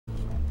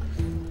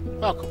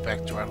Welcome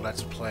back to our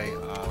Let's Play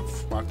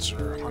of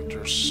Monster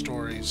Hunter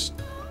Stories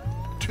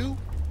 2,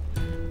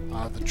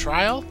 The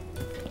Trial.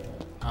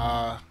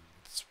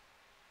 It's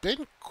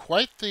been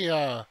quite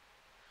the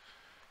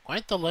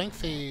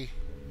lengthy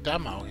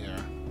demo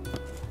here,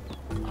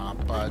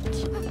 but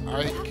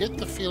I get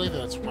the feeling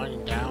that it's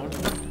winding down.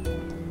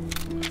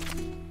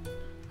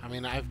 I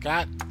mean, I've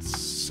got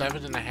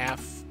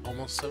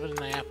almost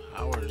 7.5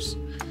 hours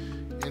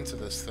into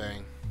this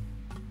thing,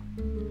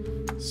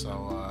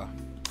 so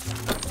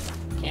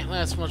can't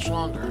last much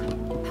longer.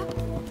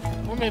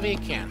 Or maybe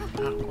it can.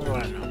 What do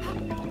I know?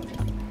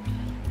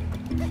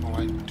 All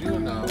I do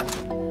know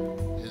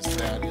is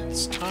that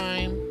it's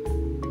time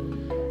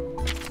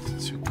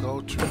to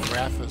go to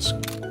Ratha's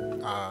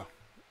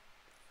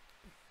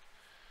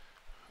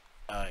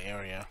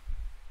area.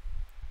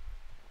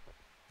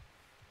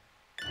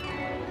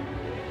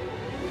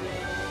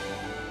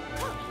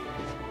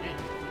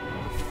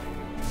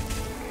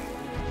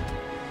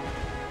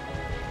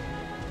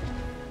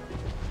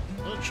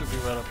 It should be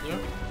right up here.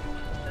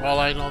 Well,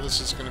 I know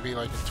this is going to be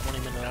like a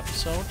 20-minute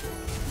episode,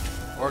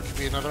 or it could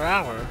be another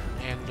hour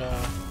and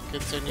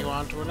continue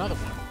on to another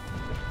one.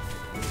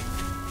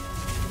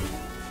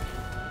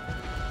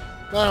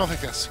 But I don't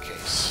think that's the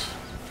case.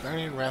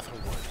 Guardian Ratha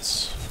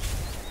Woods.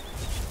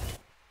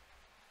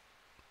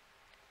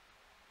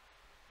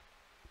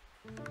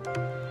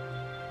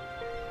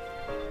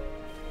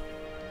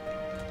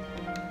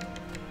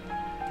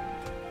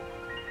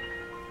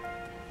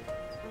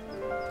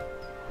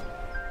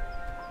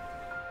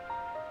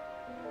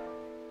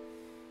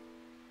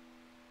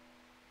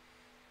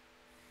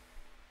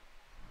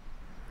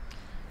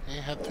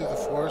 Head through the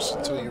forest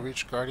until you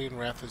reach Guardian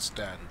Ratha's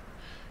den.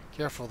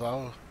 Careful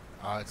though,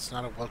 it's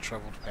not a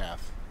well-traveled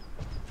path.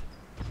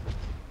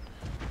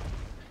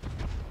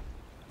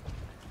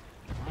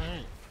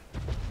 Alright.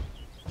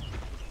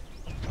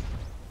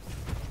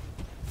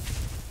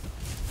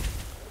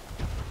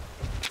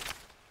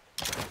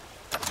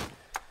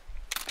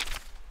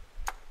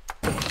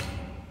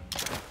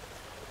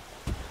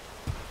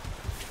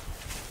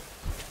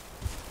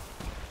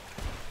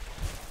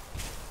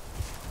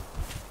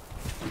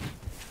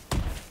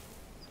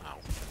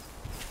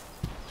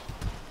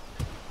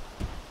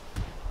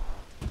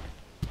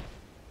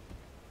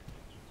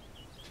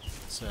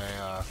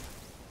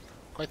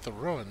 Quite the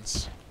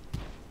ruins.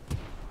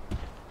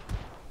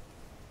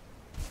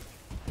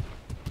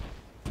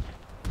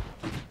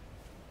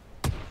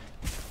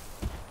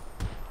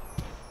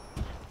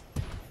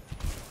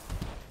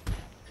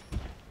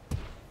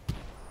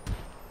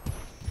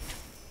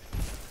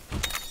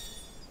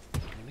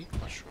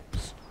 Unique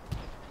mushrooms.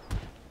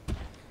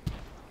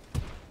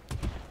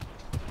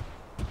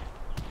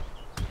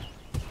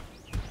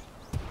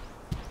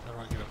 How do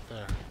I get up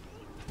there?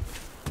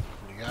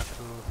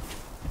 Yaku.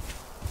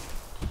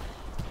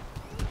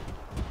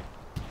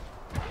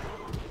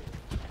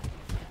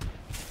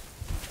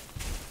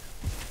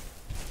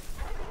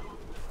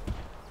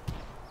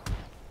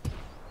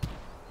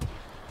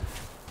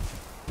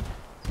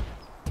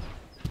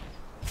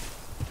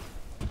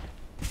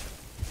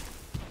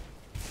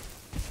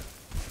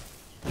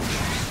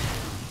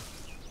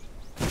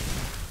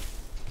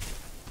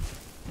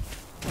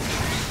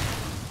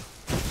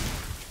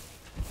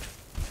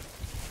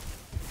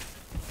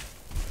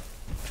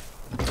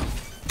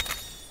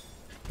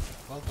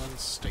 Well done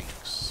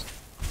steaks.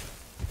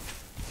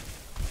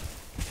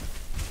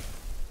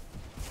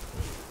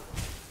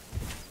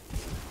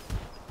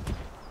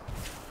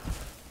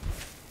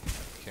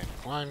 Can't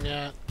climb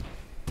yet.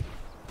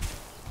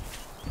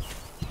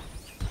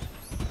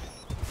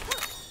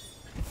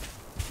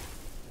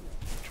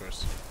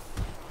 Interesting.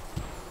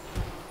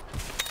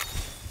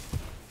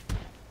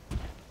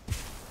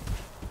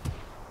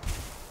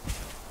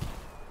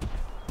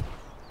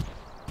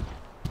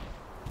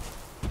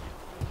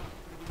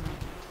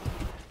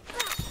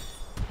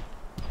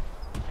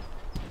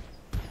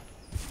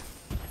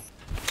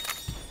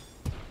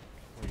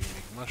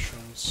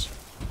 Mushrooms.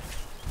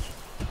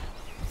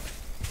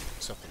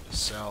 Something to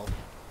sell.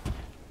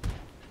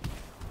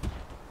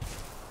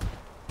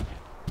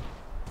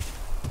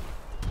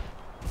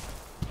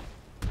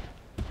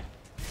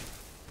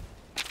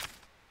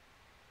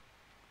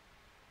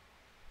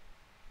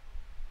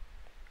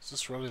 Is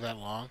this really that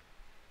long?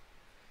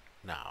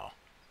 No.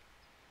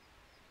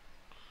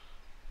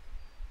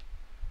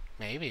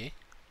 Maybe.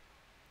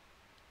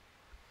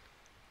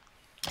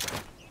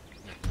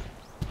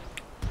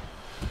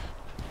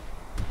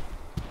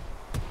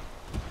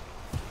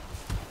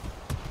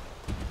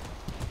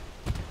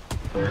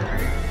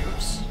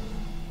 Oops.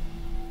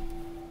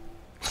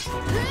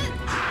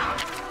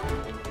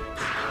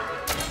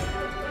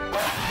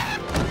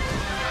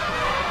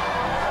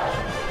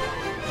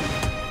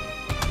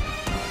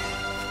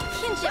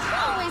 Kinship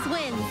always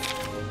wins.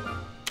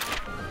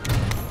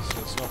 So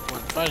there's no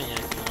point fighting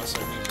anything unless I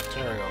need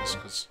materials,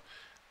 because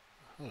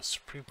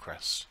Supreme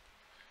Crest.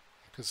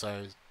 Because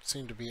I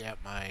seem to be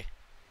at my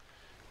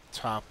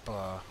top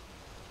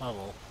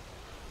level,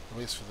 at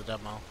least for the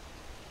demo.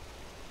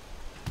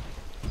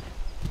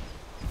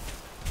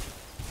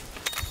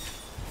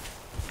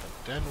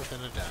 Den within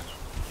a den.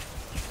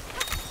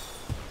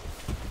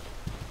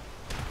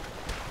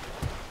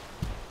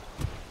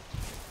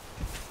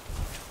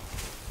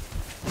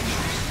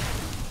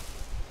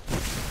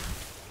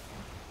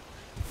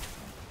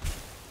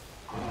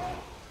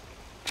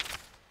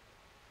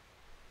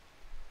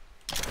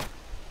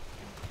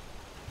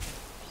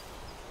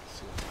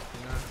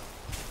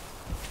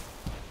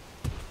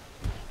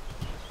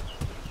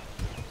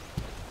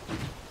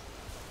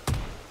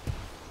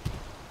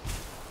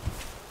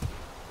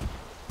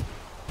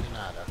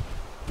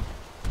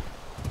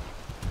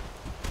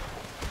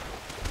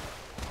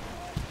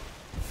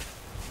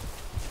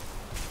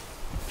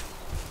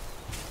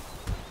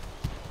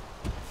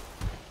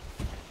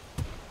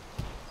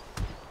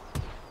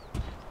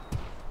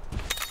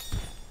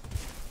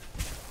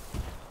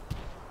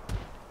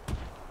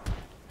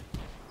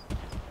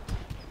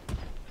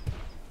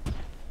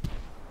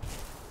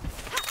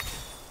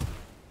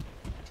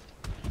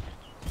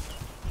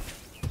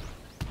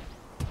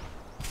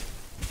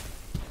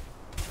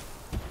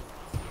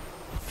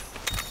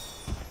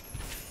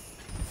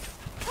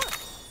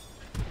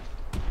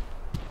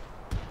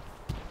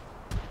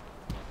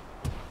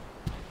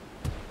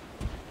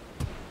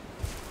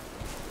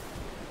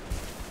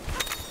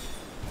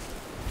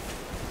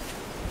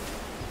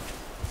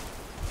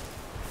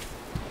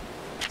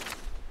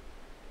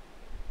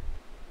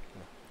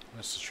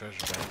 Where's the treasure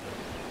back there?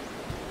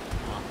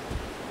 Come on.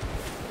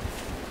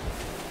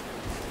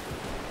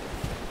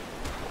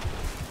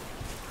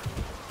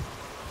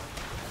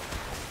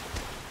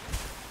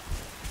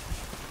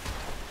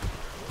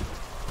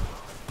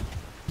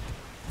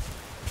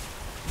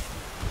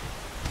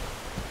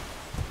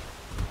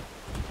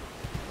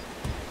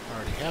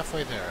 Already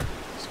halfway there.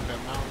 See that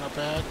mountain up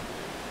ahead?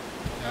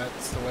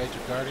 That's the way to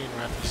Guardian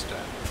Rapids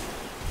Den.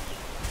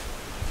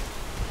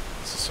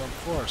 This is some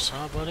force,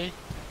 huh, buddy?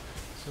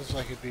 Seems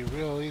like it'd be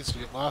real easy to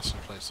get lost in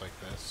a place like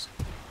this.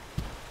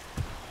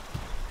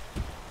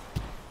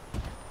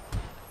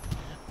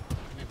 Yeah,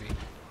 maybe.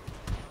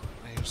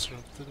 I hear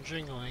something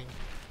jingling.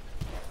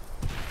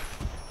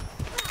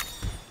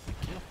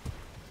 Thank you.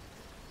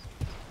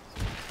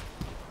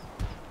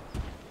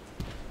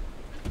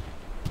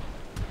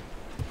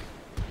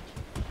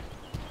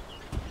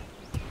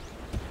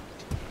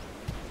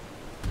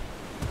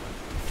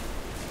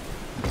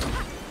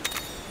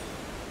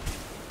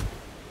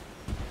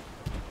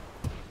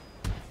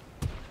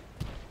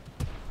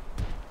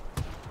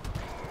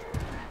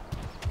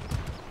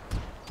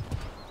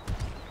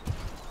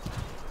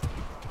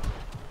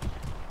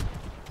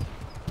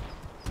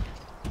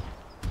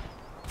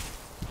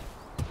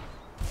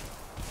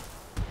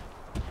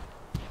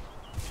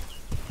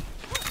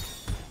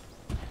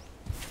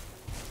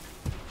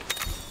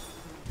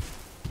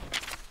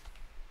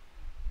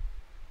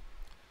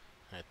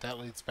 That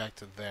leads back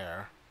to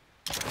there.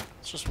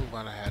 Let's just move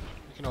on ahead.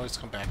 We can always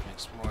come back and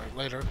explore it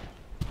later.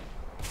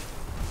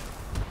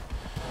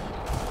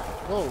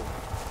 Whoa!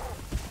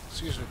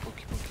 Excuse me,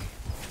 Pokey Pokey.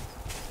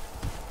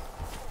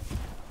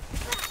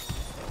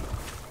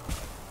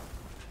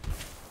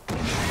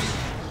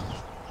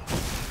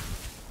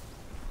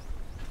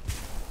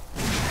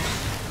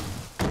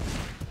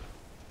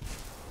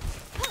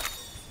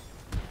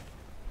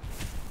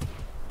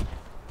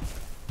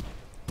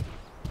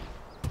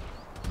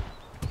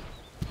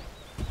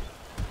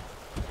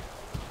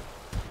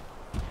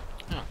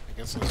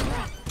 I guess it's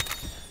wrong.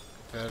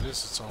 That is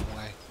its own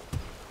way.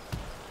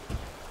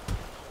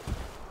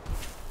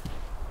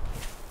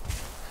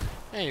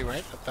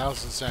 Anyway,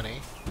 1,000 zenny.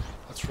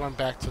 Let's run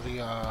back to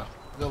the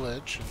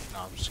village. No,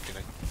 I'm just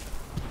kidding.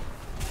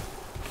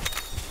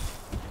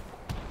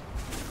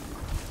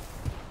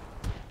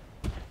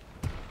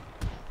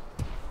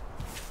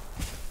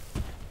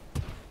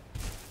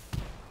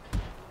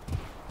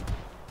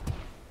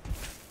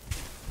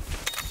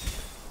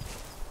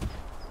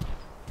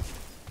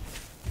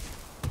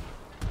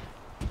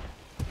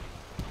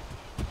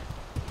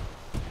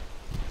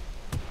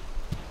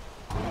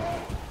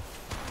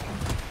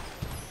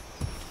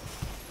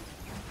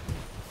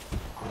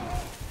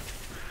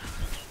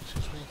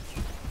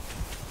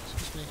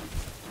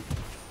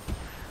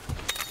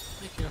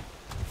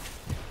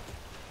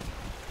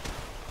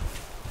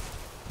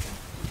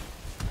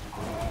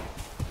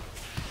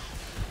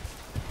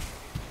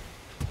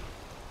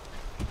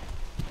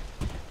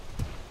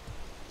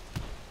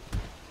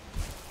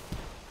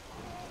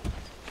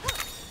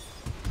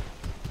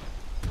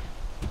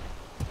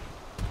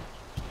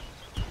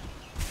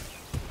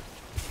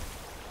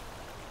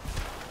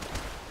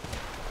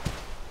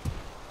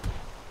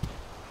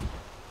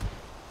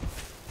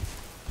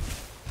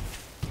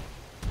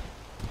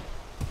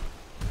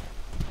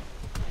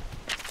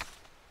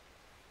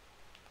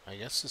 I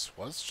guess this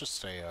was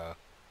just a,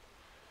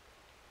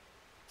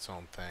 its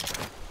own thing.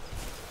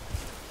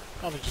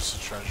 Probably just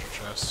a treasure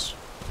chest.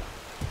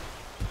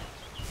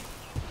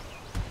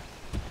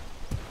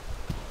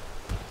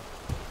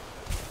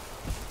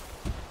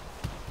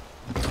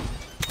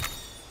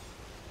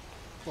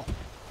 Cool.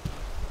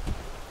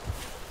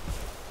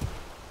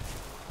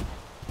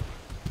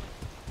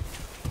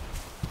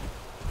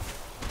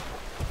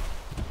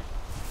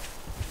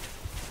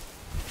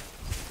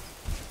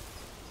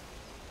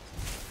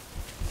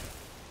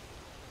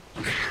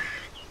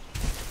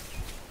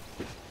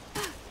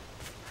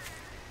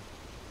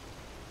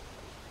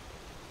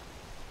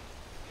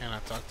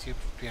 not talk to you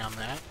beyond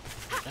that.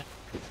 Okay.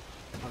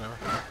 Whatever.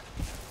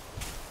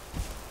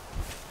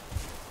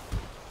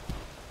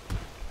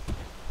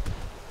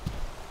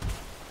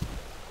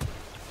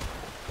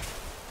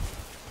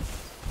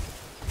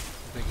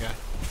 Big guy.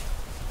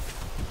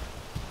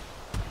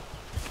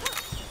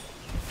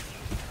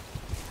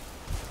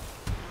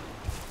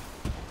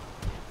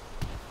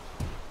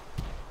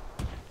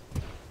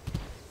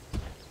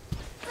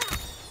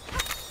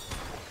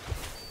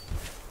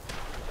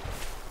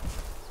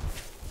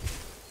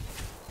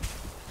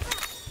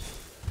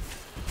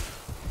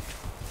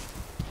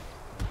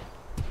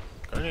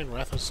 Guardian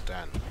Ratha's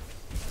den.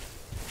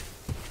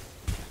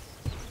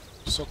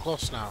 So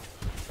close now.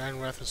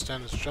 Guardian Ratha's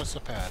den is just a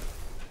pad.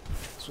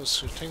 So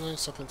it's tingling.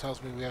 Something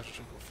tells me we have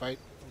to fight.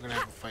 We're gonna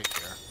have a fight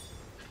here.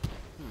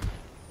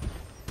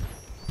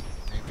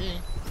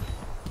 Maybe.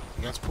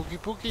 You got Spooky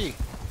Pookie.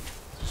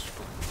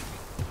 Spooky Pookie.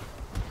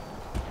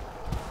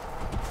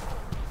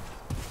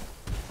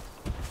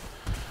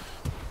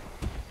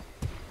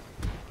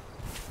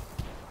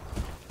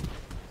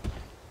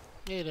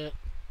 Eat it.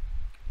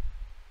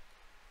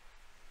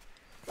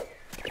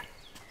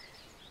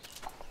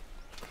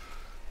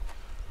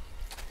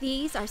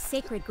 These are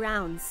sacred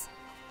grounds.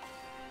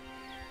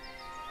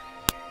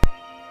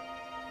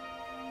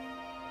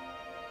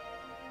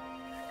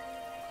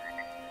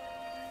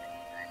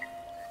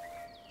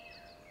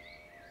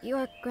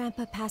 Your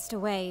grandpa passed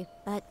away,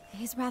 but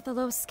his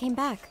Rathalos came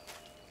back.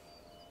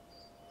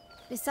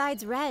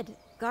 Besides Red,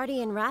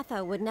 Guardian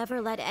Ratha would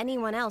never let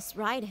anyone else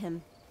ride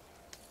him.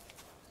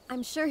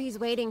 I'm sure he's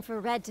waiting for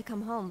Red to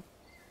come home.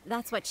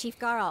 That's what Chief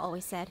Gara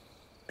always said.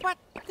 But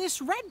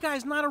this Red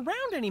guy's not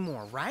around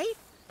anymore, right?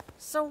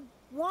 So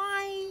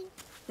why?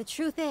 The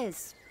truth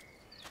is,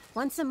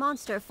 once a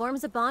monster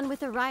forms a bond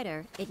with a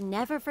rider, it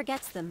never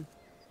forgets them.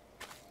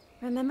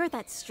 Remember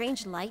that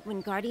strange light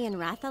when Guardian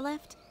Ratha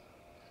left?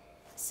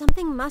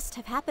 Something must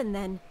have happened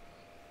then.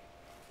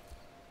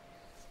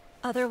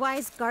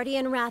 Otherwise,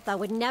 Guardian Ratha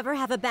would never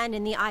have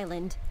abandoned the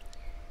island.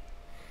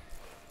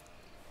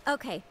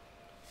 Okay,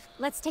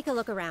 let's take a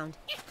look around.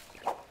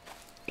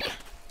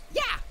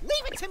 Yeah,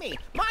 leave it to me!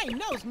 My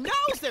nose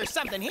knows there's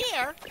something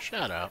here!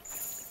 Shut up.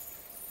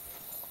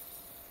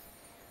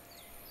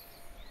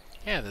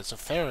 Yeah, there's a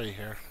fairy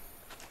here.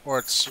 Or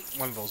it's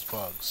one of those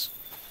bugs.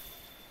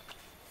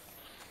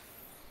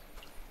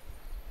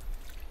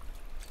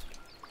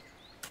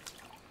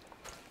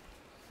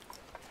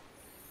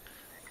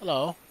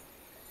 Hello.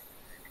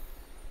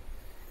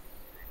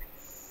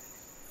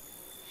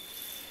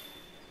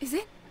 Is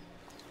it?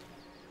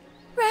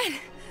 Red!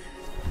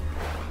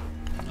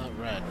 Not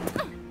Red.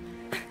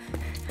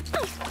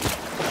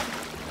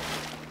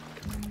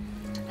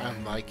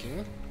 I'm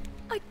liking.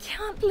 I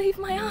can't believe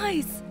my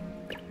eyes!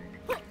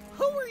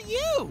 Who are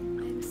you?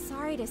 I'm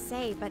sorry to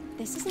say, but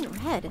this isn't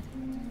Red.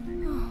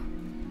 Oh,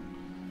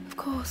 of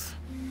course.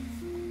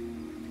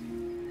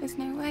 There's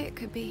no way it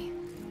could be.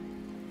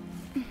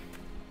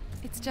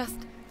 It's just,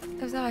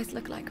 those eyes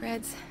look like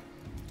Red's.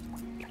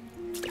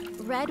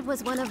 Red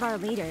was one of our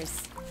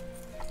leaders.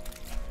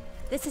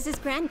 This is his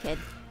grandkid.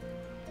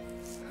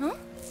 Huh?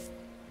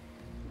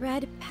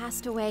 Red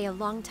passed away a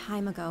long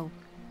time ago.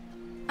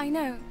 I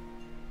know.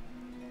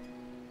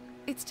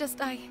 It's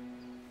just I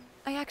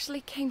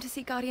actually came to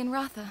see Guardian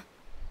Ratha.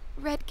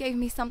 Red gave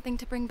me something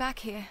to bring back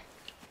here.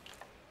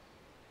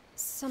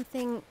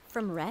 Something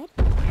from Red?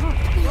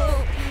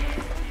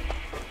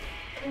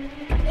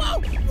 Whoa!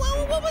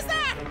 Whoa! What was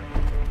that?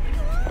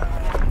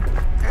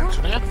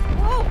 Antoinette?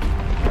 Whoa!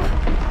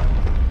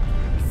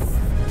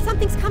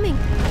 Something's coming!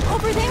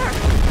 Over there!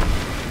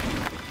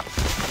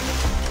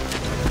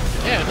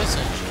 Yeah, it is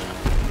Antoinette.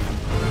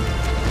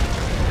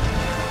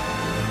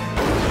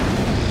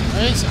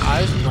 Why his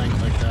eyes blank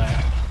like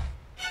that?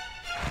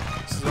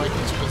 It's like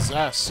he's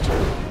possessed.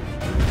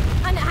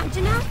 An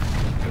Anjanath?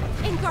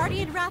 In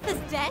Guardian Ratha's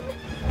den?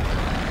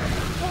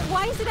 Well,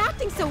 why is it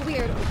acting so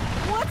weird?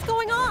 What's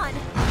going on?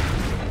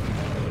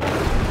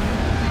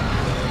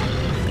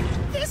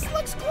 This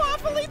looks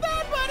awfully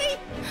bad, buddy!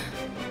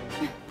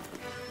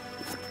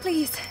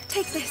 Please,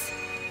 take this.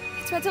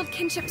 It's Red's old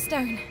kinship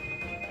stone.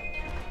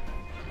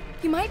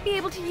 You might be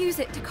able to use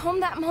it to calm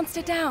that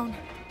monster down.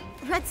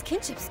 Red's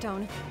kinship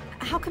stone.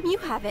 How come you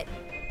have it?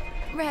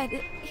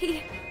 Red,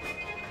 he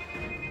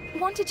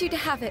wanted you to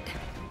have it.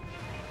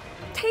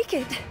 Take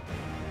it.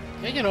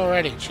 Take it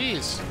already,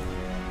 jeez.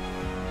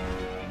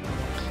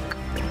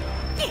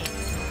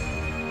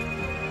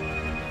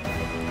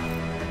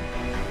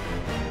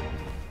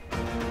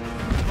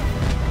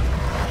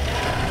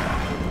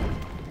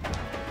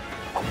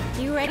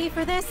 You ready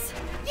for this?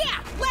 Yeah,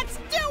 let's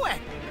do it!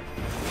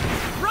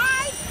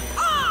 Ride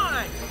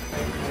on!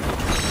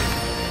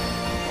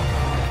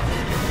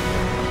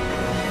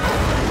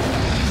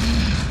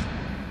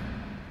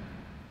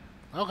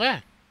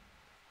 Okay.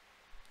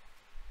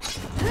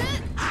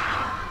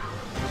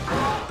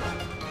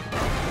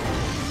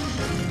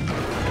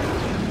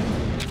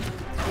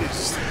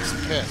 This thing's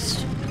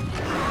pissed.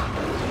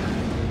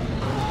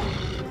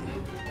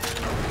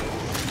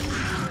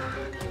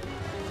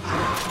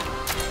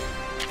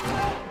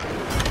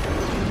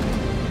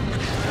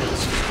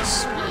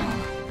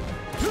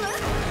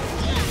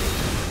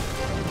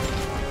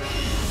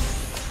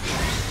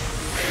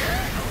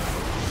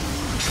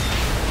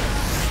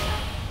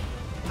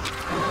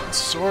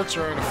 swords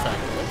are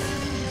ineffective.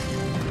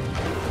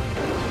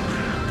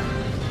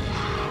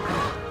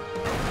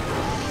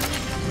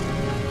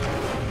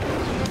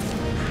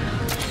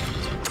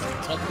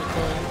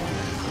 Technical.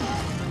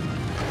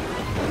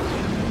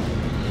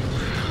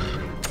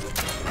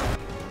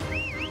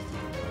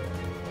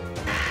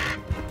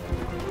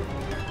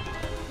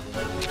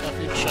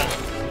 Happy check.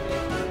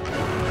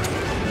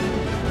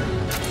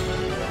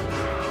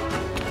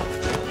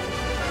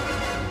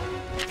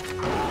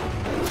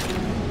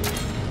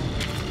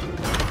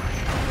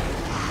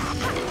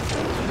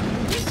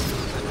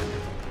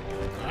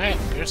 Alright,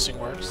 piercing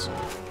works.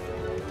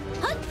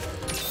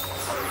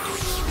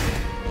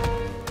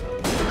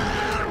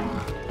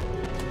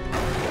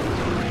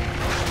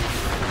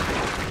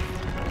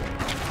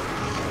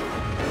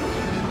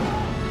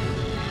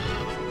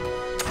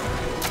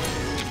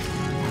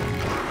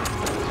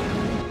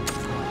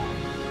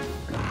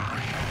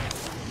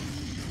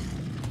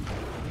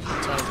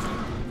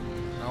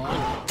 No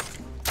one?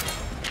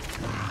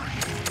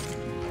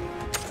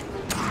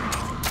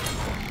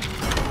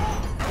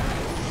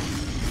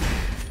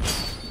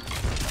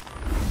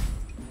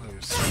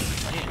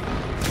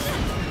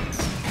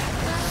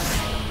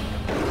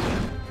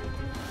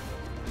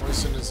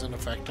 Poison is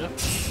ineffective.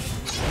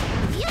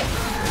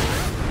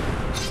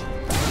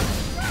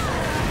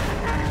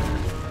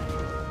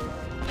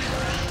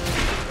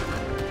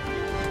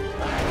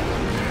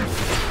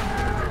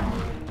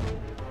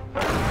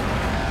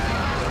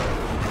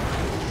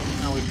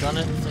 Now we've done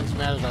it, things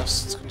mad at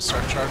us, it's gonna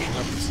start charging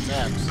up its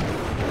attacks.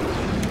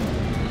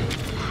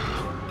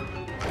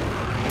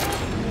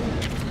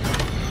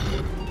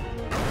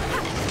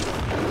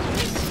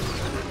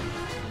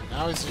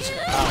 Now he's using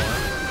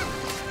power.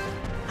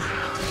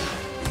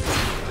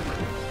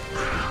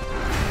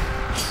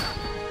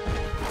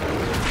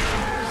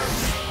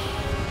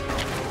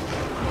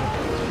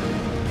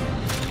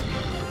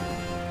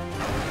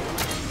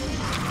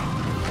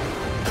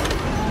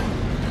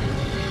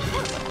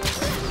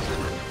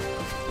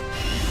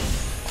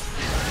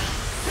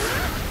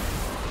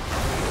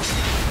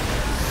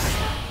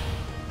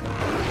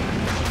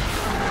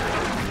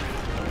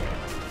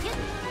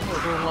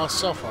 We're doing well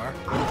so far.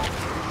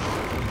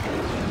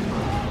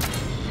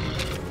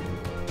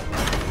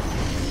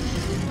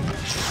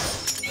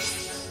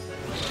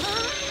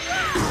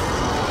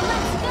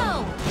 Let's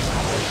go!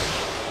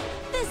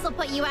 This'll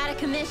put you out of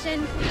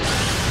commission.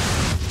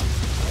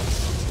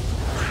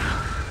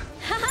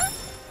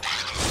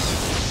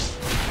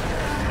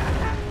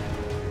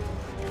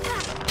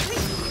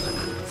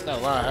 It's got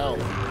a lot of health.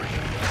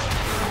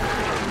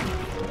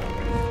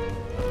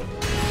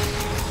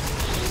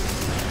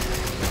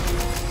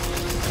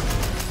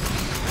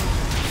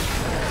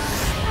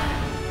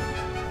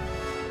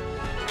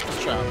 Good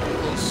job,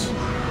 Nicholas.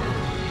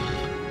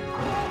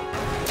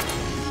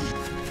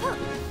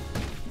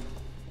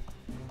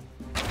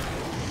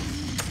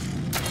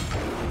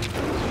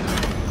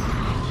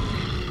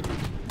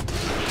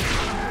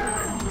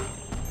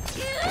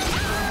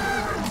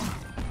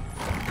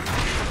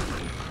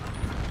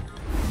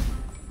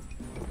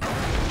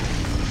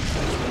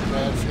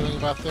 Bad feeling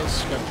about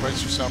this? You gotta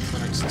brace yourself for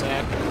the next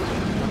attack. You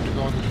have to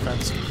go on the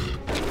defensive.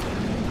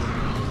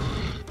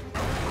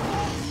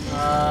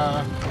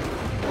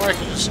 Or I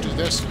can just do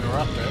this and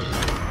interrupt it.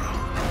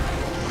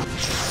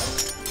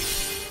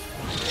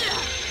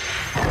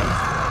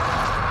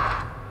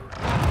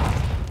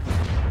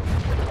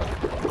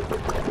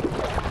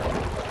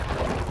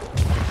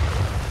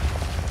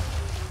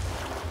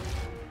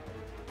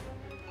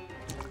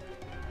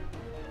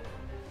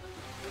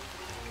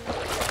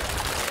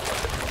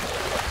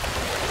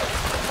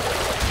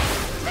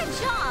 Good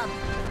job!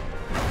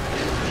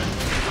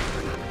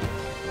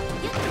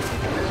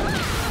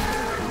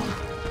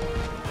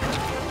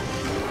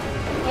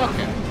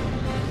 Okay.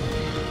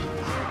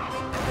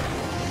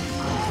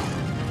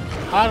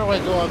 How do I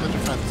go on the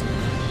defensive?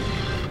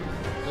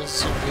 This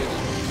seems to be a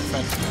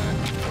defense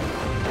match.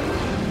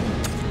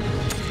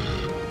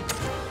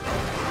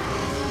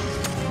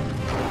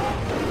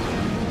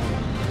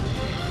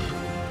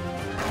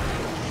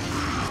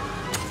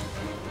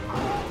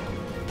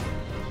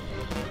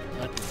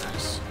 That'd be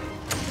nice.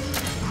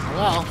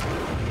 Well.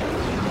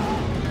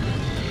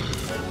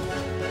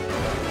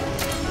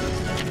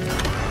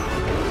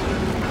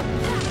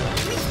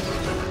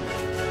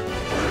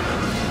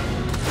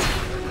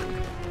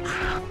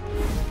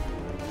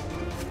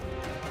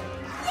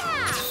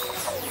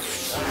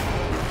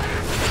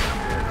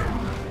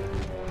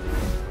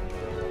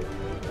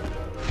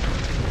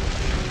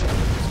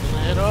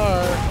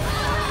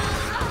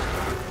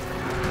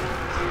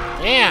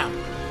 Damn!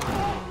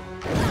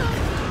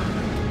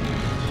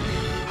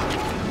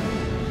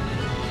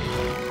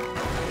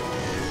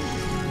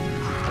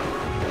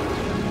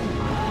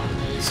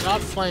 He's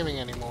not flaming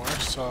anymore,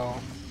 so...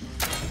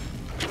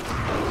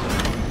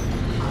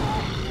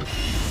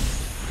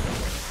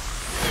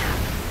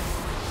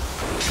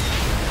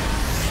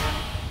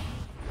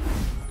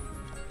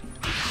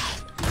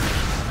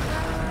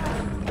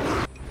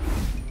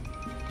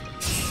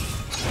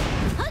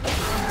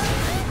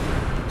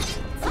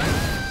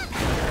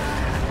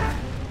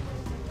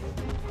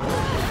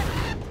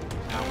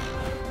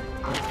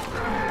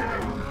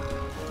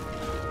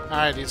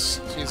 Alright, he's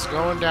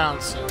going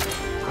down soon.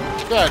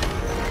 Good.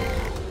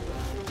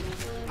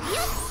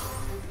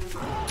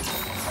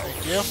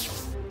 Thank you.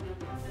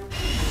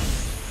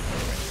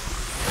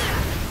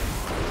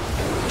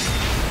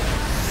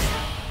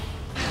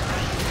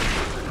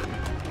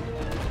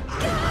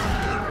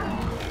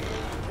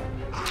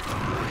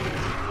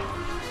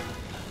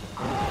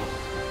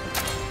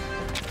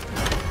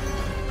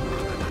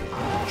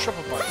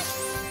 Triple bite.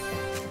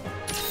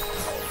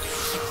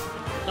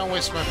 Don't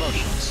waste my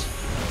potions.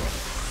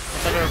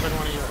 That better have been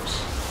one of yours.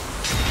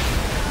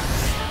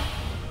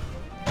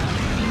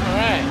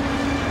 Alright.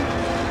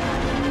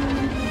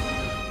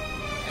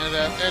 And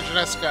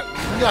Anjanette's got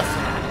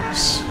nothing on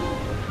us.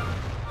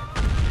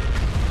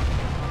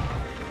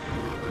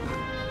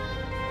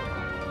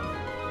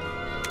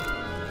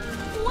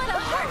 What a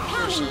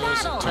heart-pounding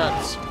Those battle!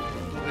 intense.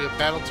 It'll be a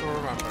battle to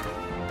remember.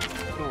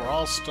 We're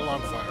all still on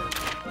fire.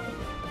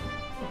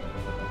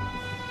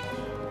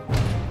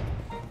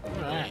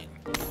 Alright.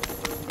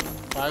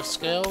 5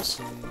 scales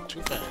and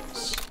 2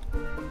 fangs.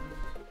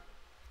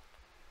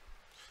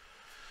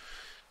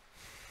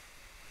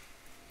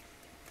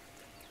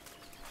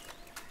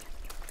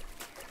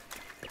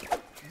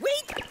 We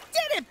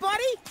did it,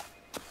 buddy!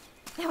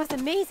 That was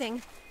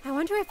amazing. I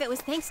wonder if it was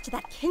thanks to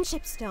that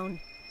kinship stone.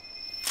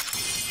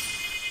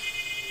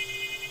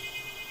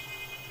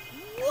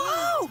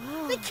 Whoa!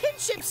 The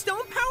kinship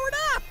stone powered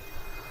up!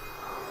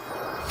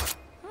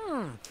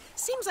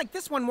 Seems like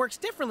this one works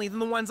differently than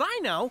the ones I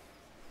know.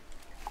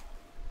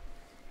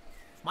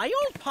 My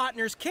old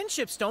partner's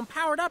kinship stone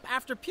powered up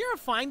after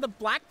purifying the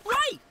Black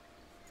Blight.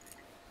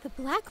 The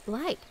Black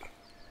Blight.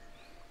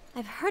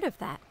 I've heard of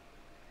that.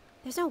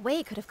 There's no way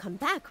it could have come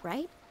back,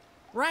 right?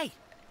 Right.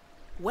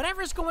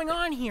 Whatever's going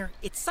on here,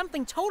 it's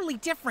something totally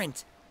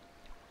different.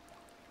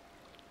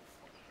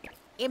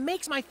 It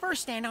makes my fur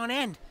stand on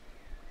end.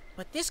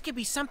 But this could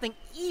be something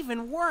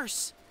even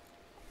worse.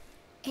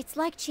 It's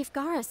like Chief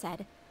Gara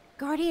said.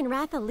 Guardian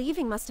Ratha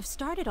leaving must have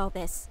started all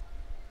this.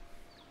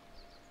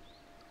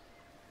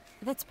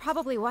 That's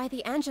probably why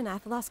the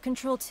Anjanath lost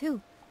control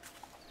too.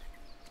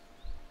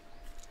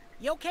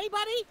 You okay,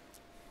 buddy?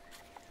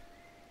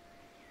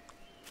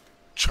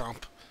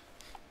 Chomp.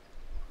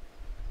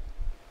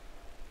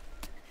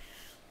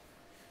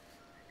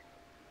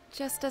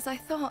 Just as I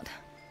thought.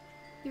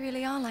 You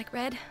really are like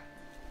Red.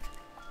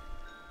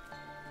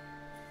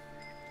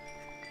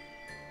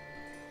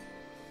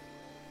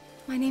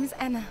 My name's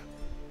Emma.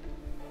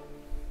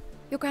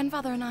 Your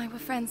grandfather and I were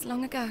friends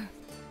long ago.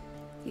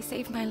 He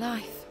saved my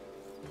life.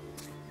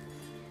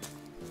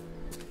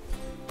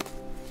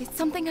 It's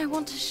something I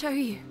want to show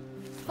you.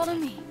 Follow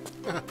me.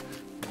 Okay.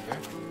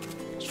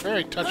 It's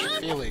very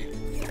touchy-feely.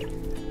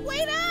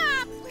 Wait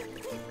up!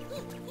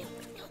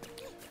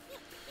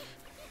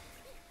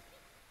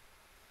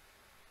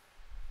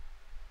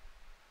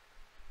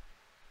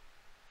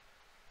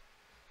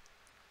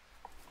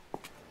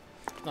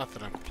 Not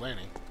that I'm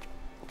complaining.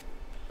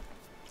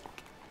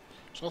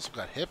 It's also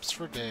got hips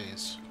for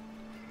days.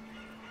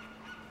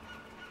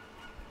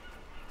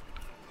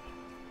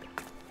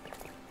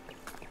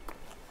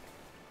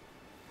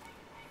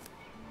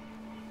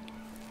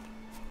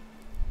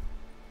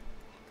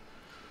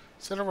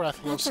 Is that a That's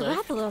Rathalos a egg?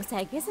 Rathalos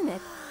egg, isn't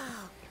it?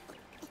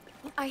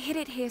 I hid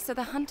it here so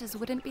the hunters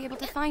wouldn't be able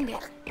to find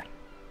it.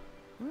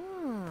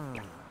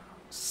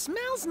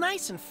 Smells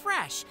nice and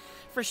fresh.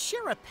 For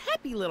sure a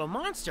peppy little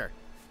monster.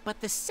 But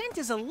the scent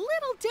is a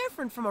little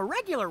different from a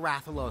regular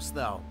Rathalos,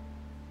 though.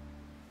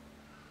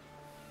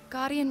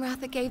 Guardian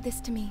Ratha gave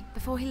this to me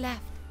before he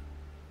left.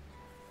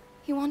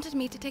 He wanted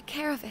me to take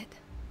care of it.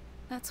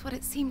 That's what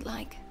it seemed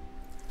like.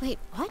 Wait,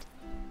 what?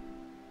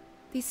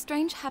 These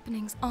strange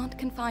happenings aren't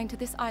confined to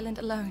this island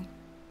alone.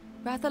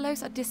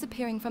 Rathalos are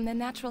disappearing from their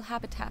natural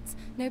habitats.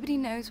 Nobody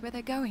knows where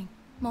they're going.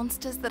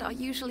 Monsters that are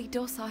usually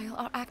docile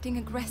are acting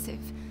aggressive.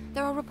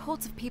 There are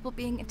reports of people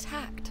being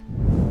attacked.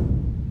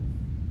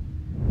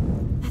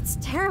 That's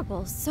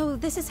terrible. So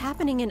this is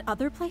happening in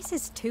other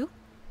places too?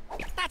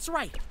 That's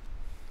right.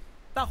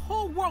 The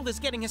whole world is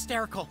getting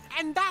hysterical,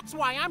 and that's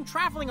why I'm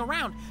traveling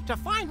around to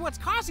find what's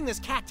causing this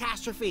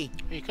catastrophe.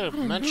 You could have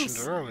What a mentioned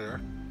mess. it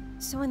earlier.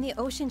 So when the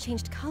ocean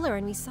changed color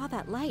and we saw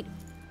that light,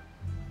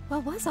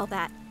 what was all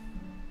that?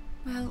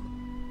 Well,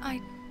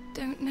 I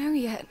don't know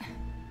yet.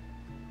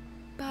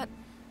 But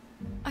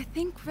I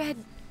think Red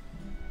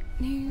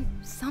knew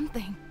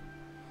something.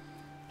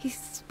 He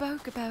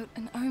spoke about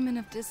an omen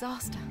of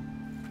disaster.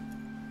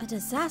 A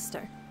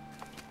disaster?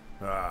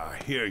 Ah,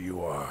 here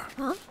you are.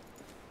 Huh?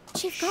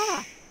 Chief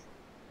Gara!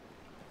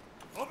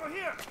 Over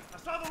here! I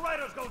saw the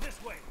riders go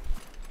this way!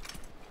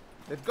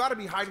 They've got to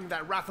be hiding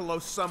that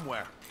Rathalos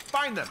somewhere.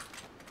 Find them!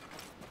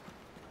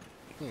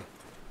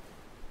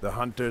 The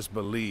hunters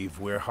believe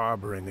we're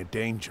harboring a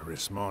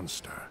dangerous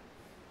monster.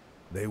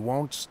 They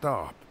won't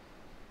stop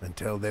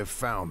until they've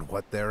found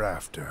what they're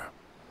after.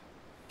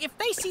 If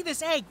they see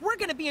this egg, we're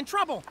gonna be in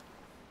trouble.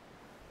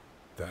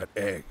 That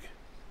egg.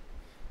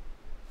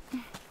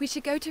 We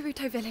should go to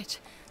Ruto village.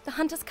 The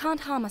hunters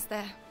can't harm us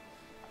there.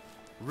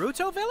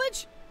 Ruto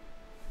village?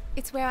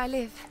 It's where I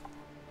live.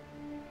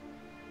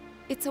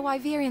 It's a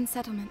Wyverian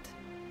settlement.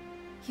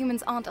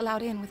 Humans aren't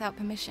allowed in without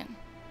permission.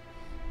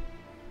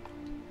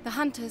 The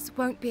hunters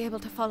won't be able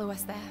to follow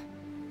us there.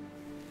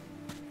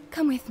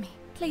 Come with me,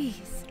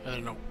 please. I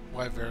don't know.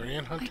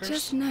 Wyverian hunters? I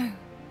just know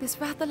this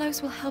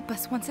Rathalos will help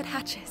us once it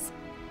hatches.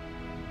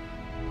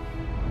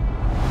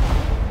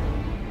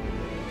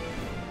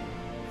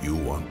 You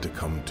want to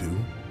come too?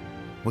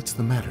 What's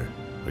the matter?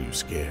 Are you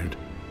scared?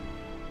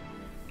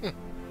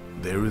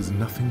 There is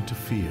nothing to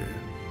fear.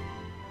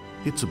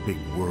 It's a big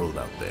world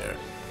out there.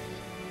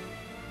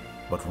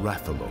 But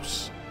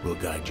Rathalos will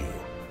guide you.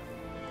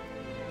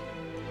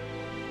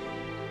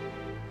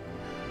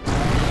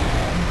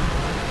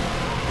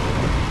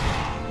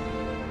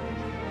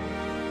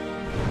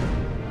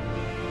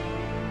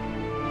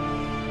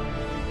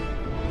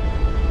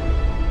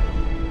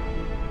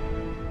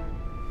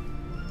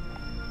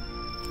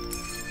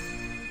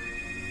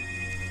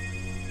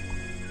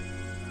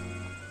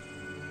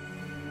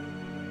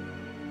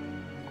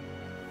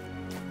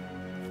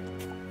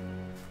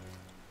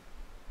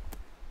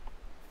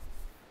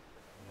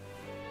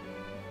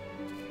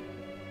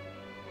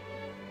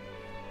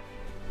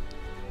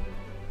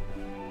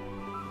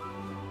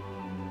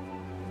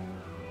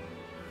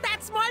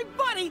 That's my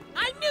buddy!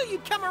 I knew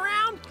you'd come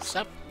around!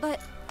 Stop But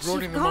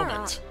ruining the Chief Gara-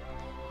 moment.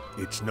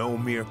 It's no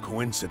mere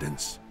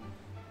coincidence.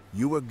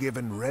 You were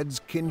given Red's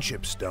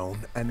kinship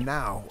stone and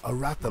now a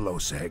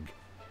Rathalos egg.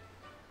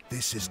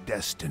 This is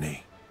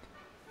destiny.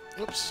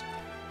 Oops.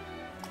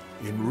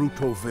 In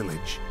Ruto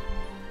village,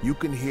 you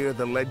can hear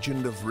the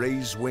legend of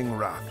Raisewing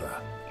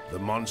Ratha, the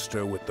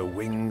monster with the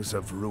wings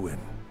of ruin.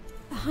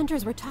 The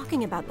hunters were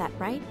talking about that,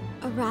 right?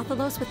 A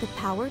Rathalos with the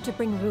power to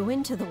bring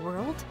ruin to the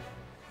world?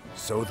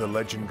 So the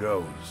legend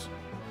goes.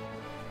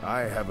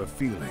 I have a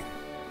feeling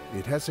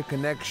it has a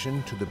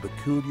connection to the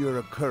peculiar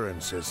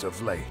occurrences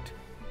of late.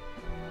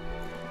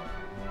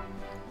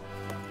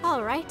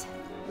 All right.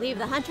 Leave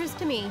the hunters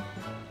to me.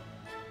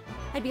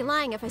 I'd be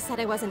lying if I said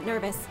I wasn't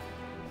nervous.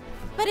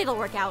 But it'll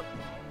work out.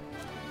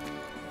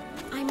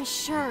 I'm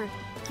sure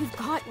you've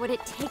got what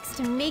it takes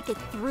to make it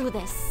through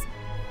this.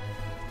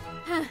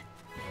 Huh.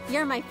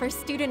 You're my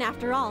first student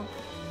after all,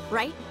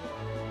 right?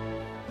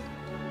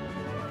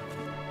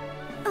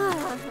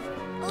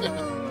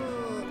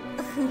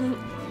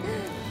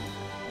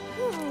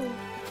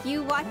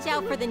 You watch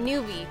out for the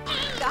newbie.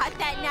 Got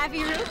that,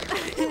 Naviru?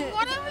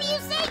 Whatever you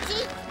say,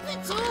 Chief. The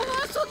two of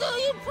us will do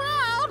you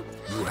proud.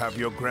 You have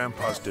your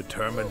grandpa's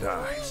determined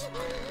eyes.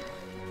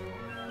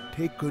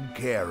 Take good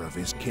care of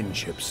his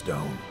kinship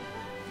stone.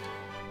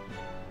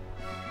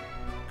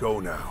 Go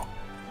now.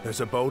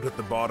 There's a boat at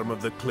the bottom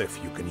of the cliff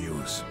you can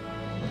use.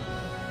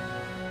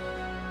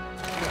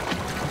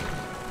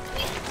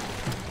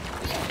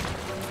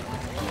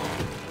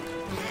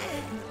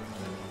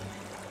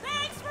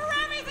 Thanks for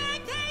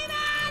everything,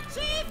 Tina!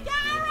 Chief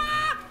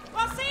Gara!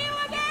 We'll see you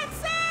again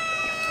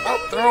soon!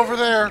 Oh, they're over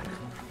there.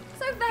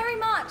 So very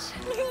much.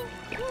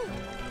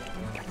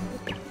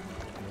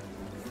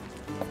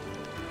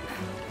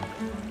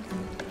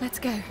 Let's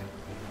go.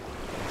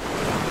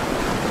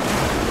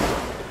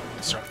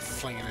 Start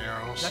flinging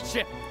arrows. That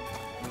ship.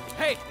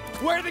 Hey,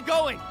 where are they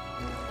going?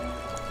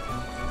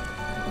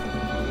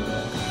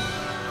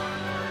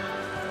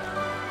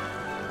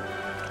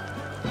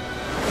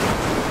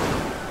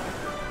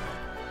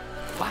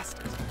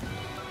 Blasters.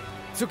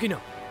 Tsukino,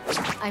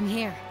 I'm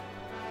here.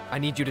 I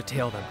need you to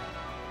tail them.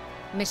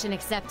 Mission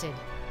accepted.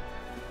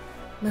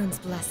 Moon's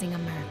blessing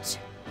emerge.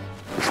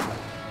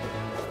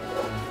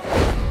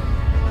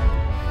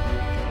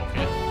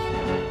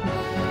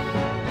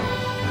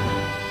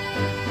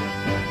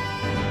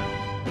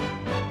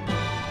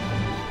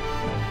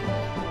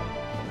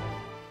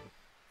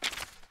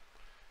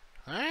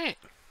 Alright.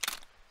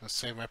 Let's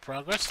save my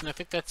progress, and I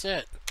think that's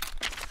it.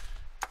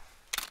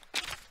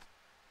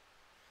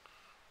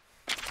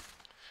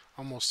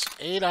 Almost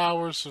 8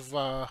 hours of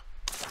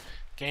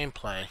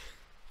gameplay.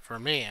 For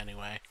me,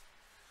 anyway.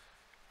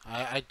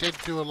 I did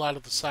do a lot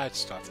of the side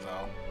stuff,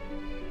 though.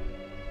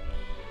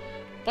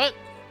 But,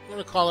 I'm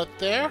going to call it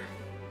there.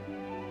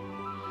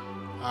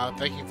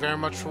 Thank you very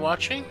much for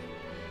watching.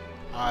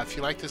 If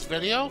you like this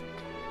video,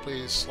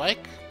 please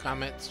like,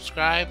 comment,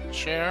 subscribe,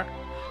 share.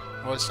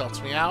 It always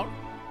helps me out.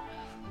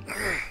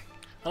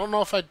 I don't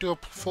know if I'd do a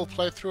full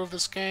playthrough of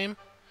this game,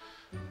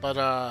 but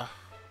I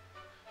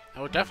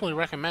would definitely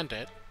recommend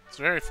it. It's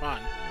very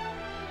fun.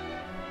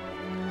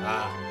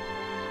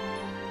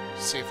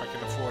 See if I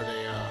can afford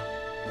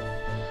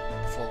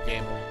a full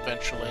game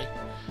eventually.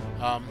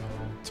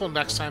 Until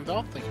next time,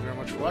 though, thank you very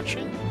much for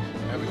watching.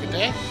 Have a good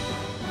day,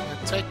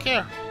 and take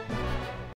care.